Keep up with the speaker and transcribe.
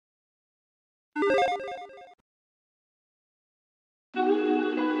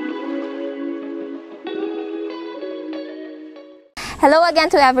Hello again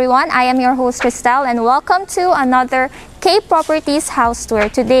to everyone. I am your host Krystle and welcome to another K Properties house tour.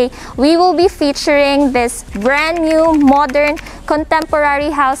 Today we will be featuring this brand new, modern,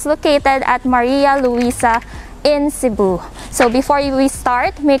 contemporary house located at Maria Luisa in Cebu. So before we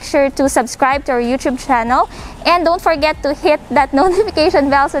start, make sure to subscribe to our YouTube channel and don't forget to hit that notification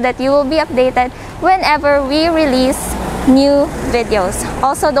bell so that you will be updated whenever we release new videos.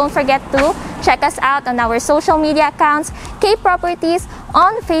 Also, don't forget to check us out on our social media accounts, K Properties,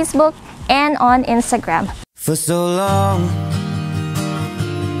 on Facebook and on Instagram. For so long,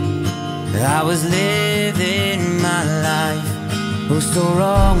 I was living my life, oh so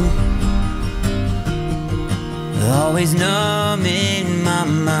wrong, always numb in my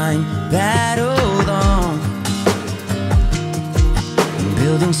mind, battled on,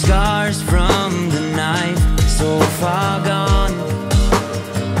 building scars from the knife, so far gone,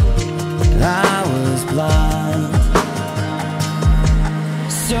 I was blind.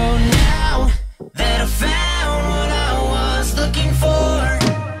 So now that I found what I was looking for,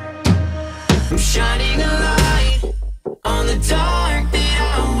 I'm shining a light on the dark that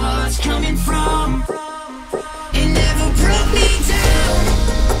I was coming from. It never brought me down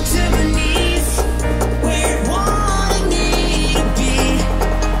to my knees, where it wanted me to be.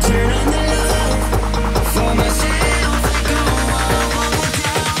 Turn on the love for myself, go on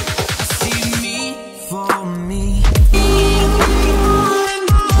down. I see me for me.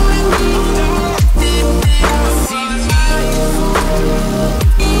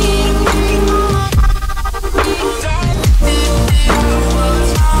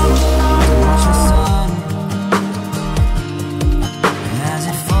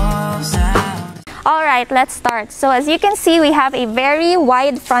 Alright, let's start. So as you can see, we have a very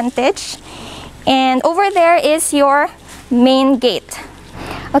wide frontage and over there is your main gate.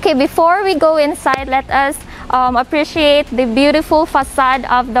 Okay, before we go inside, let us appreciate the beautiful facade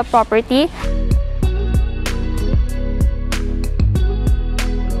of the property.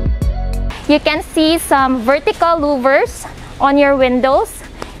 You can see some vertical louvers on your windows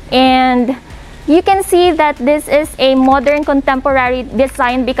and you can see that this is a modern contemporary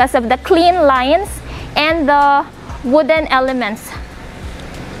design because of the clean lines and the wooden elements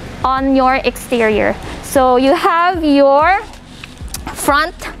on your exterior. So you have your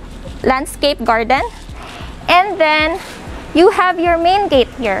front landscape garden and then you have your main gate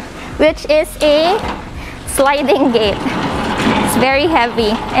here, which is a sliding gate. It's very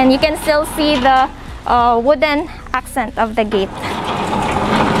heavy and you can still see the wooden accent of the gate.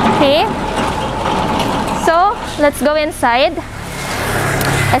 Okay. So let's go inside.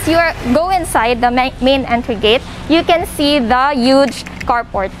 As you go inside the main entry gate, you can see the huge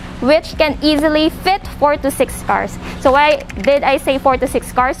carport, which can easily fit 4 to 6 cars. So why did I say 4 to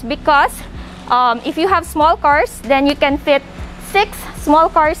 6 cars? Because if you have small cars, then you can fit 6 small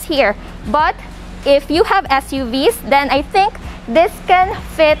cars here. But if you have SUVs, then I think this can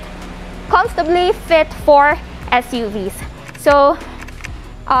comfortably fit 4 SUVs. So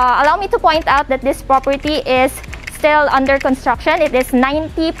allow me to point out that this property is still under construction. It is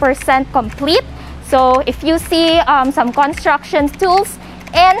 90% complete. So if you see some construction tools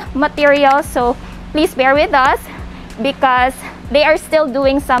and materials, so please bear with us because they are still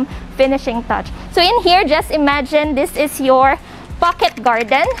doing some finishing touch. So in here, just imagine this is your pocket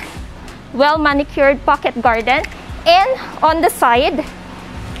garden, well manicured pocket garden, and on the side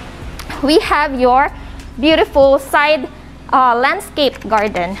we have your beautiful side landscape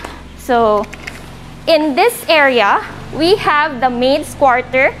garden. So in this area we have the maid's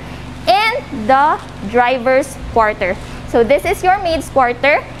quarter and the driver's quarter. So this is your maid's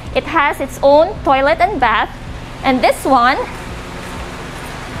quarter. It has its own toilet and bath, and this one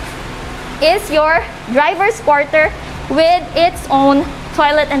is your driver's quarter with its own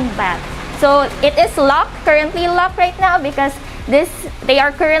toilet and bath. So it is locked, currently locked right now because they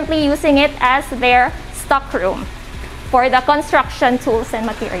are currently using it as their stock room for the construction tools and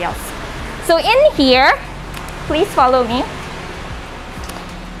materials. So in here, please follow me.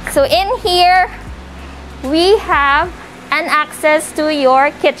 So in here, we have an access to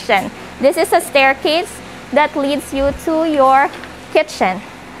your kitchen. This is a staircase that leads you to your kitchen.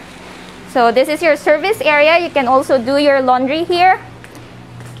 So this is your service area. You can also do your laundry here.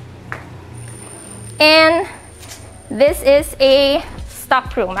 And this is a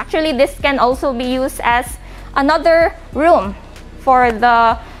stock room. Actually, this can also be used as another room for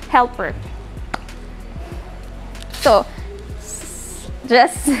the helper. So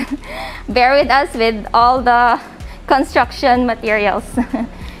just bear with us with all the construction materials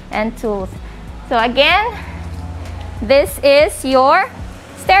and tools. So again, this is your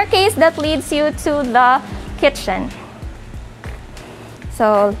staircase that leads you to the kitchen.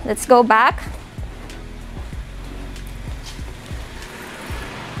 So let's go back.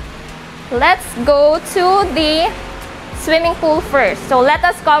 Let's go to the swimming pool first. So let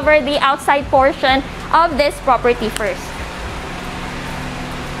us cover the outside portion of this property first.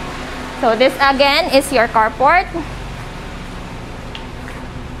 So this again is your carport.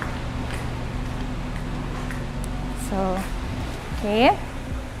 So, okay.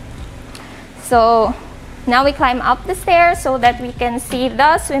 So now we climb up the stairs so that we can see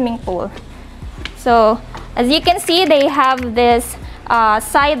the swimming pool. So as you can see, they have this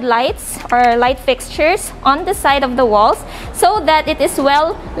side lights or light fixtures on the side of the walls so that it is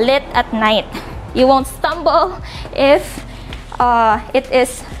well lit at night. You won't stumble if it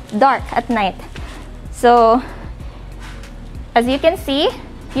is dark at night. So as you can see,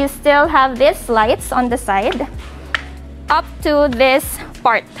 you still have these lights on the side up to this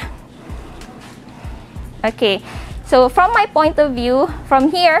part. Okay, so from my point of view,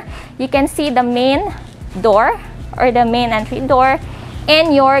 from here you can see the main door or the main entry door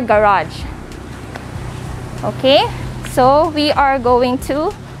in your garage. Okay, so we are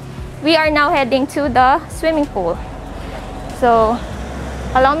now heading to the swimming pool. So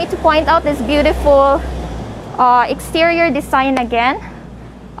allow me to point out this beautiful exterior design again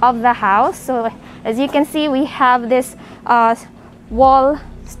of the house. So as you can see, we have this wall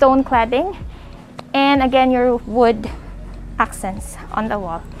stone cladding and again your wood accents on the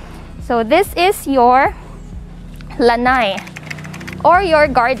wall. So this is your lanai or your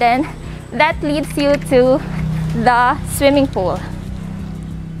garden that leads you to the swimming pool.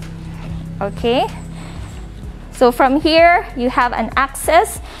 Okay, so from here you have an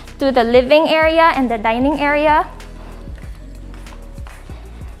access to the living area and the dining area,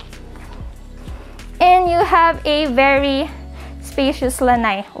 and you have a very spacious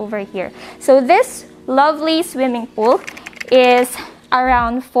lanai over here. So this lovely swimming pool is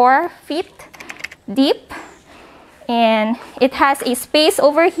around 4 feet deep, and it has a space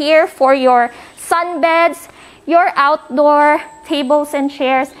over here for your sunbeds, your outdoor tables and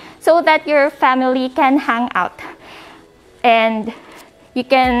chairs, so that your family can hang out and you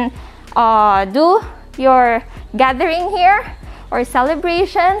can do your gathering here or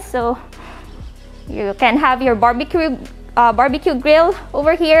celebration. So you can have your barbecue grill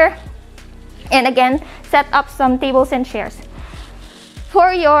over here, and again set up some tables and chairs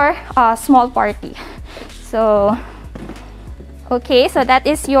for your small party. So okay, so that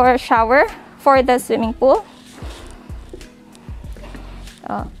is your shower for the swimming pool.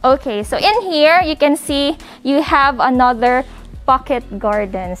 Okay, so in here you can see you have another pocket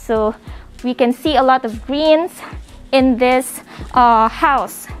garden. So we can see a lot of greens in this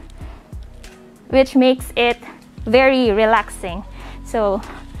house, which makes it very relaxing. So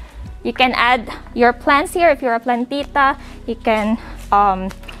you can add your plants here. If you're a plantita, you can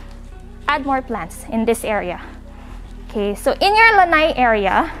add more plants in this area. Okay, so in your lanai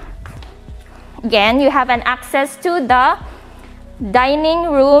area, again, you have an access to the dining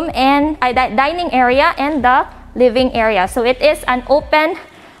room and dining area and the living area. So it is an open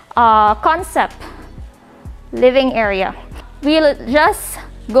concept living area. We'll just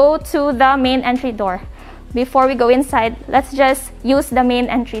go to the main entry door. Before we go inside, let's just use the main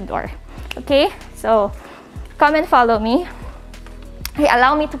entry door. Okay, so come and follow me. Okay,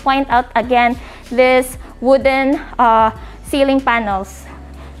 allow me to point out again this wooden ceiling panels,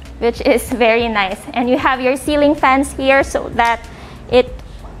 which is very nice. And you have your ceiling fans here so that it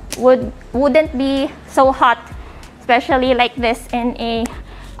wouldn't be so hot, especially like this in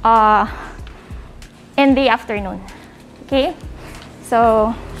the afternoon. Okay,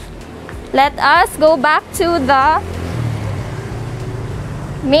 so let us go back to the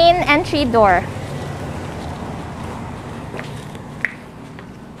main entry door.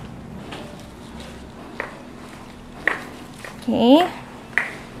 Okay,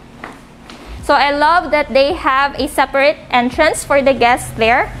 so I love that they have a separate entrance for the guests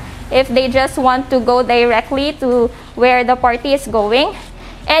there if they just want to go directly to where the party is going.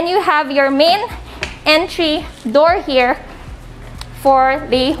 And you have your main entry door here for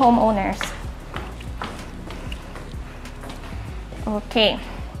the homeowners. Okay,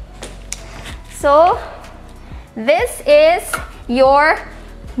 so this is your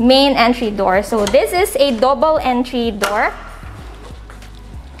main entry door. So this is a double entry door.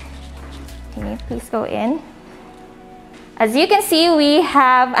 Okay, please go in. As you can see, we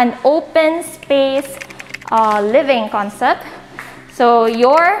have an open space living concept. So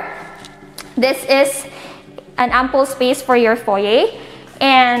this is an ample space for your foyer,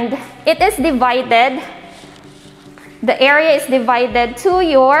 and it is divided. The area is divided to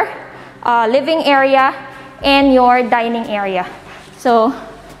your living area and your dining area. So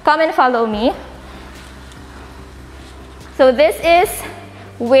come and follow me. So this is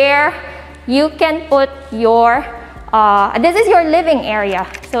where you can put your, this is your living area.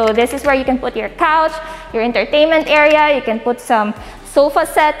 So this is where you can put your couch, your entertainment area. You can put some sofa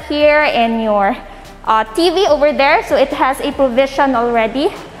set here and your TV over there. So it has a provision already.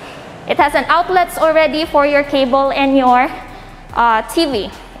 It has an outlets already for your cable and your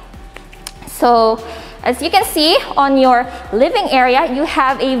TV. So as you can see on your living area, you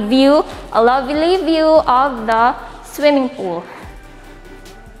have a view, a lovely view of the swimming pool.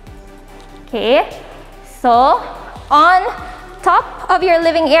 Okay, so on top of your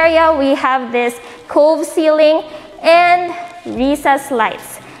living area, we have this cove ceiling and recess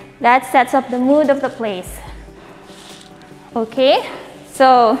lights. That sets up the mood of the place. Okay,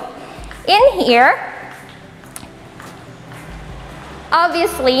 so in here,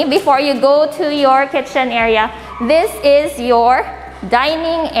 obviously, before you go to your kitchen area, this is your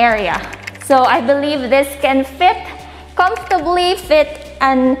dining area. So I believe this can comfortably fit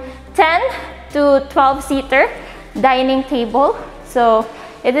an 10 to 12 seater dining table. So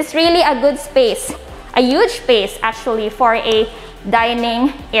it is really a good space, a huge space actually for a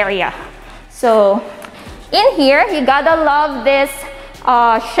dining area. So in here, you gotta love this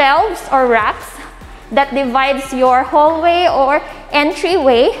shelves or racks that divides your hallway or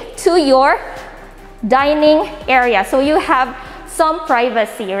entryway to your dining area. So you have some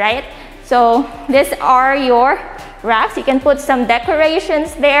privacy, right? So these are your racks. You can put some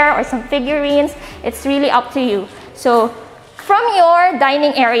decorations there or some figurines. It's really up to you. So from your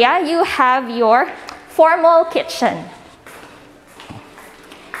dining area, you have your formal kitchen.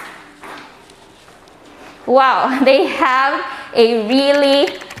 Wow, they have a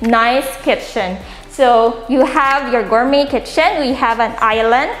really nice kitchen. So you have your gourmet kitchen. We have an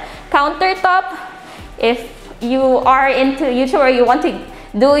island countertop. If you are into YouTube or you want to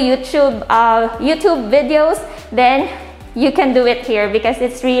do YouTube videos, then you can do it here because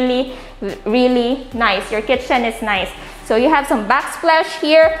it's really, really nice. Your kitchen is nice. So you have some backsplash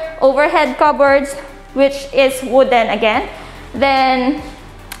here, overhead cupboards, which is wooden again. Then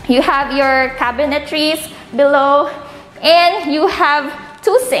you have your cabinetries below, and you have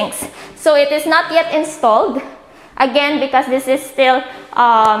 2 sinks. So it is not yet installed, again, because this is still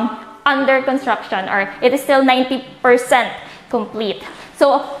under construction, or it is still 90% complete.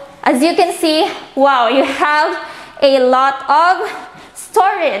 So as you can see, wow, you have a lot of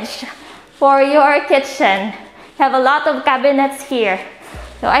storage for your kitchen. You have a lot of cabinets here.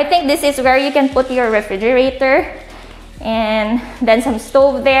 So I think this is where you can put your refrigerator, and then some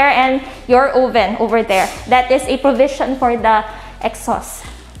stove there, and your oven over there. That is a provision for the exhaust.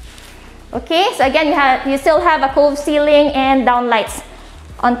 Okay, so again, you still have a cove ceiling and downlights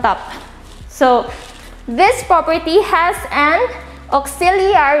on top. So this property has an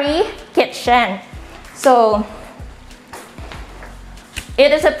auxiliary kitchen. So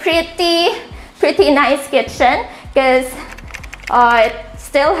it is a pretty nice kitchen because it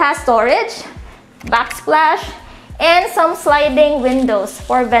still has storage, backsplash, and some sliding windows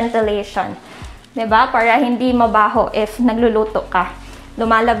for ventilation. Diba? Para hindi mabaho if nagluluto ka.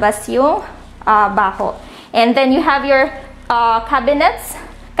 Lumalabas yung baho. And then you have your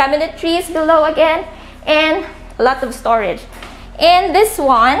cabinetries below again, and a lot of storage. And this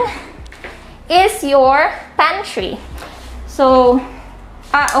one is your pantry. So,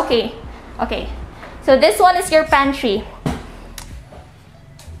 okay. So this one is your pantry.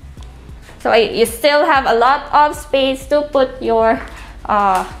 So you still have a lot of space to put your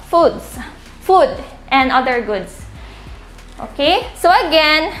food and other goods. Okay, so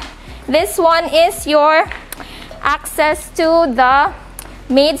again, this one is your access to the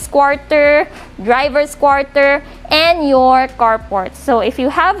maid's quarter, driver's quarter, and your carport. So if you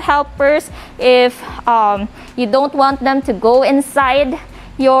have helpers, if you don't want them to go inside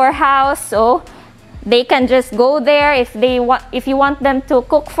your house, so they can just go there. If you want them to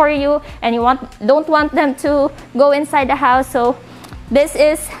cook for you and you don't want them to go inside the house, so this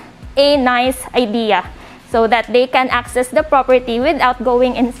is a nice idea, so that they can access the property without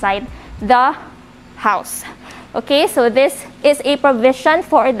going inside the house. Okay, so this is a provision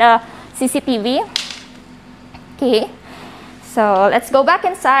for the CCTV. Okay, so let's go back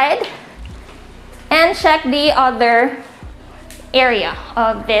inside and check the other area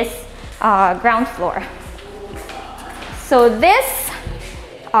of this ground floor. So this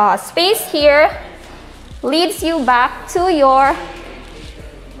space here leads you back to your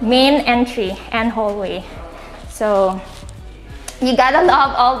main entry and hallway. So You gotta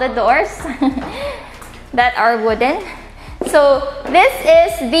love all the doors that are wooden. So this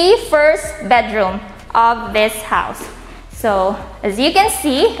is the first bedroom of this house. So as you can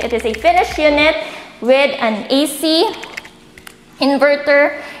see, it is a finished unit with an AC,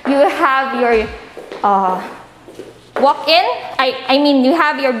 inverter. You have your walk-in, you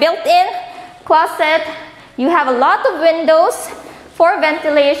have your built-in closet. You have a lot of windows for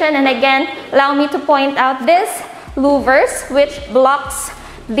ventilation, and again, allow me to point out this louvers, which blocks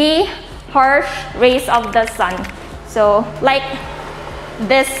the harsh rays of the sun. So like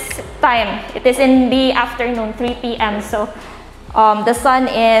this time, it is in the afternoon, 3 p.m. So the sun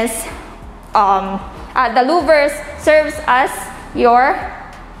is, the louvers serves as your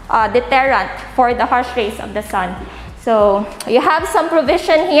deterrent for the harsh rays of the sun. So you have some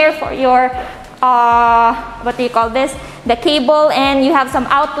provision here for your, what do you call this? The cable, and you have some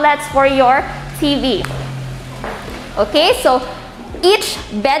outlets for your TV. Okay, so each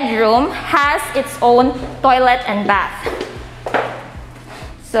bedroom has its own toilet and bath.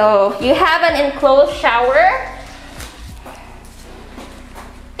 So you have an enclosed shower,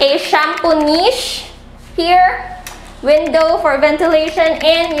 a shampoo niche here, window for ventilation,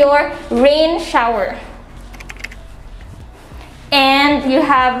 and your rain shower. And you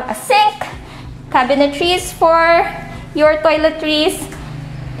have a sink, cabinetries for your toiletries,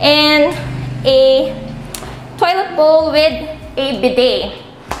 and a toilet bowl with a bidet,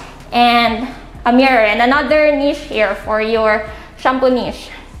 and a mirror, and another niche here for your shampoo niche.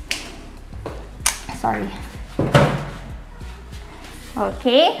 Sorry.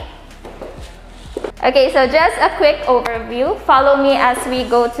 Okay. Okay, so just a quick overview. Follow me as we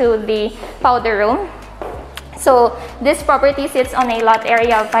go to the powder room. So this property sits on a lot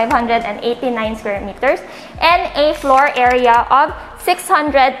area of 589 square meters and a floor area of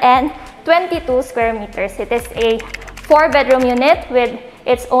 622 square meters. It is a 4-bedroom unit with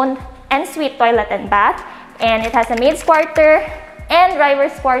its own ensuite toilet and bath, and it has a maid's quarter and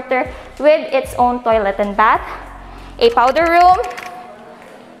driver's quarter with its own toilet and bath, a powder room,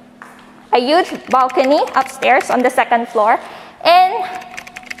 a huge balcony upstairs on the 2nd floor, and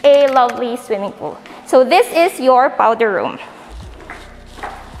a lovely swimming pool. So this is your powder room.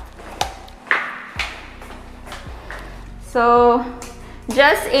 So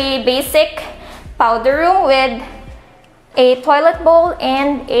just a basic powder room with a toilet bowl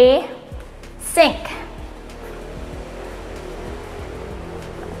and a sink.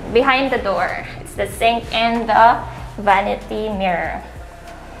 Behind the door, it's the sink and the vanity mirror.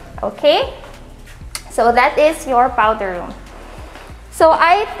 Okay, so that is your powder room. So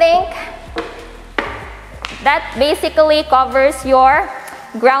I think that basically covers your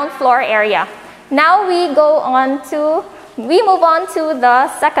ground floor area. Now we move on to the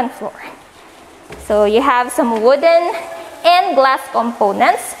 2nd floor. So you have some wooden and glass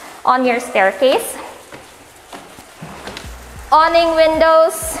components on your staircase, awning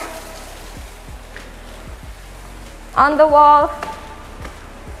windows on the wall.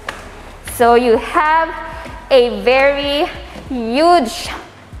 So you have a very huge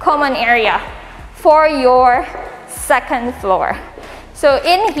common area for your 2nd floor. So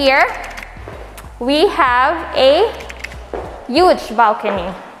in here, we have a huge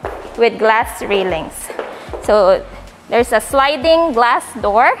balcony with glass railings. So there's a sliding glass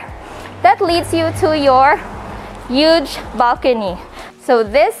door that leads you to your huge balcony. So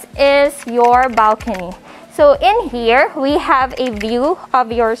this is your balcony. So in here, we have a view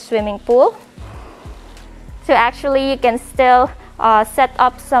of your swimming pool. So actually, you can still set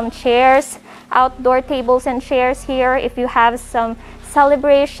up some chairs, outdoor tables and chairs here if you have some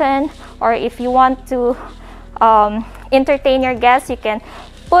celebration, or if you want to entertain your guests, you can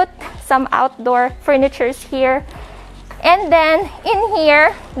put some outdoor furnitures here. And then in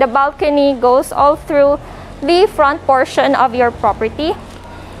here, the balcony goes all through the front portion of your property.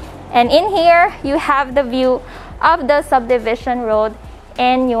 And in here, you have the view of the subdivision road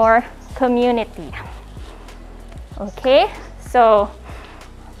and your community. Okay, so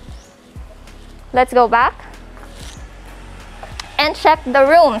let's go back and check the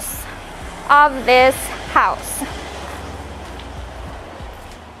rooms of this house.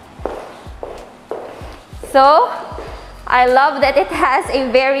 So I love that it has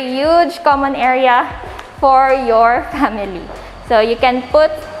a very huge common area for your family. So you can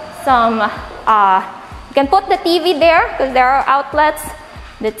put the TV there because there are outlets,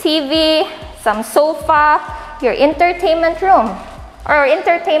 the TV, some sofa, your entertainment room or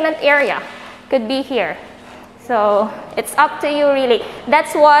entertainment area could be here. So it's up to you really.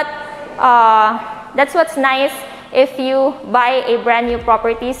 That's what's nice if you buy a brand new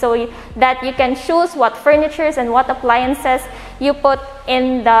property, so that you can choose what furnitures and what appliances you put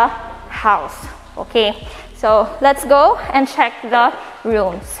in the house. Okay, so let's go and check the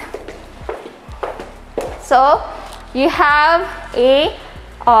rooms. So you have a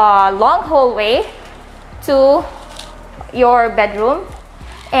long hallway to your bedroom,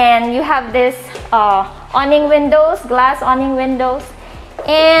 and you have this awning windows, glass awning windows,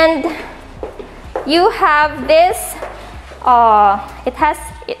 and you have this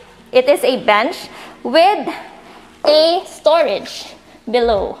it is a bench with a storage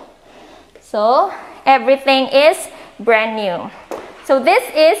below. So everything is brand new. So this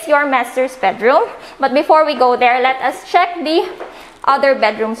is your master's bedroom, but before we go there, let us check the other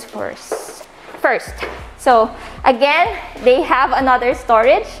bedrooms first. So again, they have another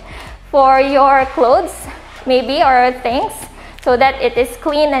storage for your clothes, maybe, or things, so that it is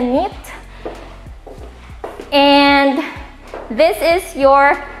clean and neat. And this is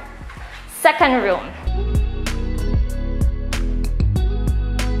your second room.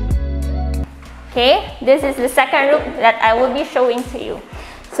 Okay, this is the second room that I will be showing to you.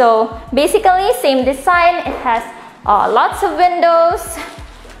 So basically, same design. It has lots of windows,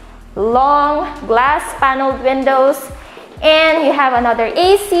 long glass paneled windows, and you have another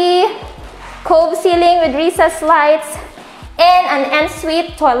AC, cove ceiling with recessed lights, and an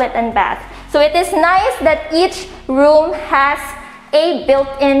ensuite toilet and bath. So it is nice that each room has a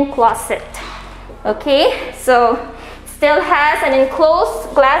built-in closet. Okay, so still has an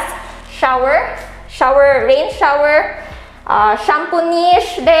enclosed glass rain shower, shampoo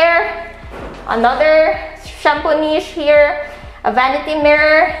niche there, another shampoo niche here, a vanity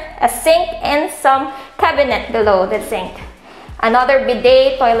mirror, a sink, and some cabinet below the sink, another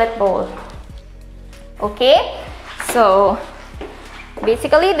bidet toilet bowl. Okay, so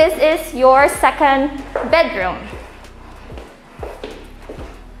basically this is your second bedroom.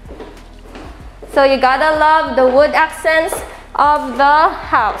 So you gotta love the wood accents of the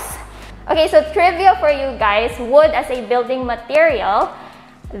house. Okay, so trivia for you guys, wood as a building material,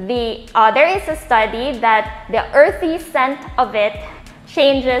 there is a study that the earthy scent of it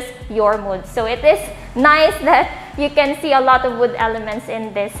changes your mood. So it is nice that you can see a lot of wood elements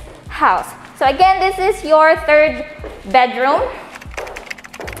in this house. So again, this is your third bedroom.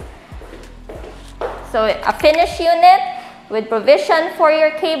 So a finished unit with provision for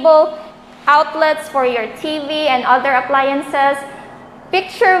your cable, outlets for your TV and other appliances,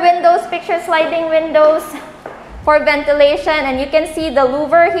 picture windows, picture sliding windows for ventilation, and you can see the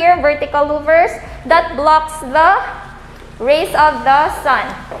louver here, vertical louvers that blocks the rays of the sun.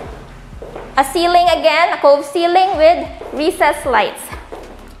 A ceiling again, a cove ceiling with recessed lights.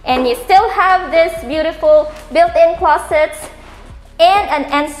 And you still have this beautiful built-in closets and an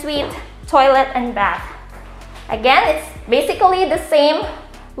ensuite toilet and bath. Again, it's basically the same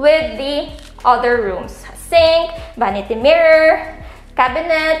with the other rooms. Sink, vanity mirror,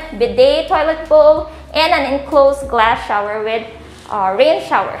 cabinet, bidet toilet bowl, and an enclosed glass shower with rain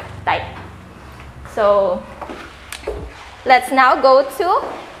shower type. So let's now go to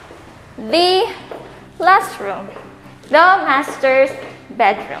the last room, the master's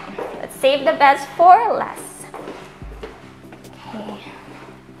bedroom. Let's save the best for last. Okay.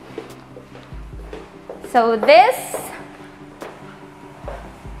 So this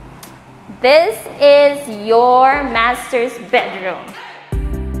is your master's bedroom.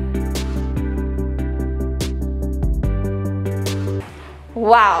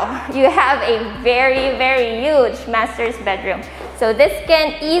 Wow, you have a very, very huge master's bedroom. So this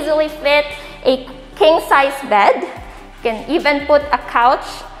can easily fit a king-size bed. You can even put a couch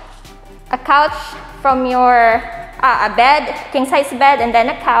from your, a bed, king-size bed, and then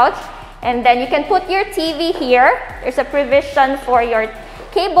a couch. And then you can put your TV here. There's a provision for your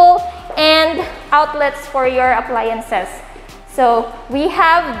cable and outlets for your appliances. So we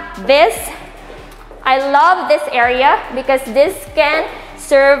have this. I love this area because this can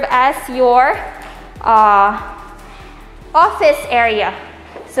serve as your office area.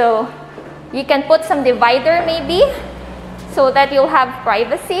 So you can put some divider maybe so that you'll have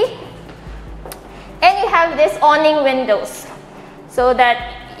privacy. And you have this awning windows so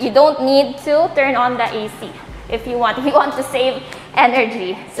that you don't need to turn on the AC if you want to save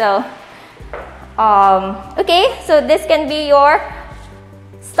energy. So okay, so this can be your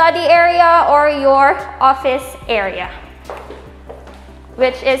study area or your office area,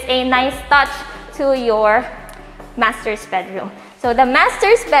 which is a nice touch to your master's bedroom. So the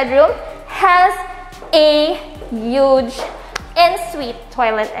master's bedroom has a huge ensuite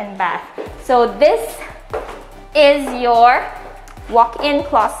toilet and bath. So this is your walk-in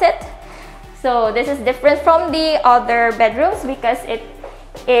closet. So this is different from the other bedrooms because it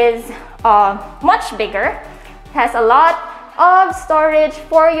is much bigger. It has a lot of storage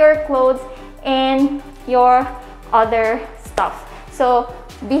for your clothes and your other stuff. So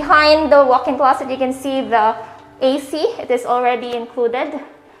behind the walk-in closet, you can see the AC. It is already included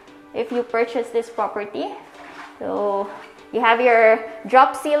if you purchase this property. So you have your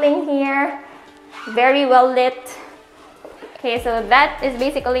drop ceiling here, very well lit. Okay, so that is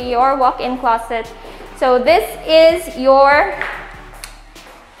basically your walk-in closet. So this is your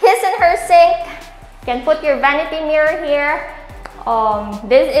his and her sink. You can put your vanity mirror here.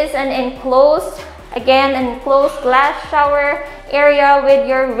 This is an enclosed, again, an enclosed glass shower area with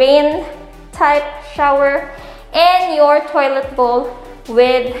your rain type shower and your toilet bowl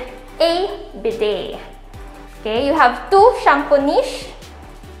with a bidet. Okay, you have 2 shampoo niche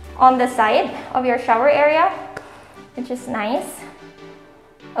on the side of your shower area, which is nice.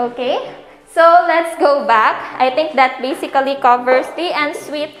 Okay, so let's go back. I think that basically covers the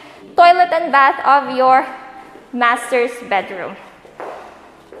ensuite toilet and bath of your master's bedroom.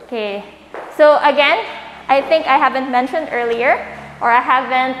 Okay, so again, I think I haven't mentioned earlier, or I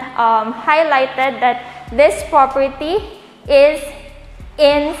haven't highlighted that this property is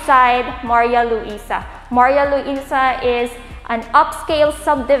inside Maria Luisa. Maria Luisa is an upscale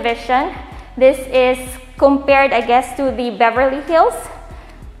subdivision. This is compared, I guess, to the Beverly Hills.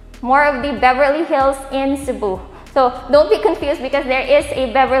 More of the Beverly Hills in Cebu. So don't be confused because there is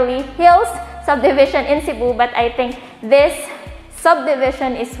a Beverly Hills subdivision in Cebu, but I think this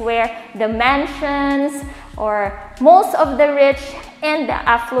subdivision is where the mansions or most of the rich and the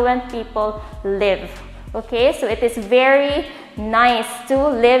affluent people live. Okay, so it is very nice to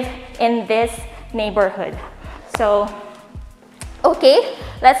live in this neighborhood. So, okay,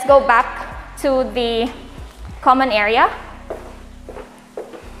 let's go back to the common area.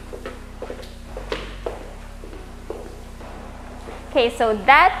 Okay, so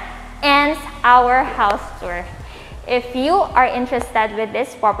that ends our house tour. If you are interested with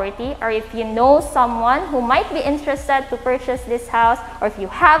this property, or if you know someone who might be interested to purchase this house, or if you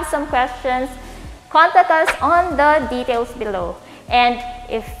have some questions, contact us on the details below. And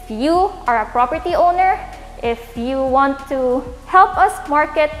if you are a property owner, if you want to help us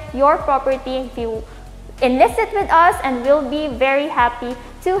market your property, if you enlist it with us, and we'll be very happy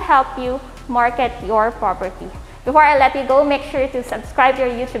to help you market your property. Before I let you go, make sure to subscribe to our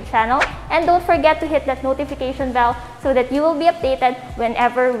YouTube channel and don't forget to hit that notification bell so that you will be updated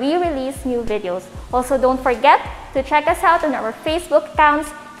whenever we release new videos. Also, don't forget to check us out on our Facebook accounts,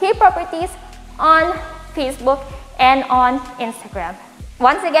 K Properties, on Facebook and on Instagram.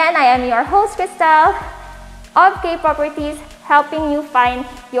 Once again, I am your host, Krystle of K Properties, helping you find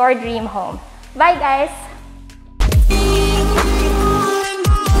your dream home. Bye guys!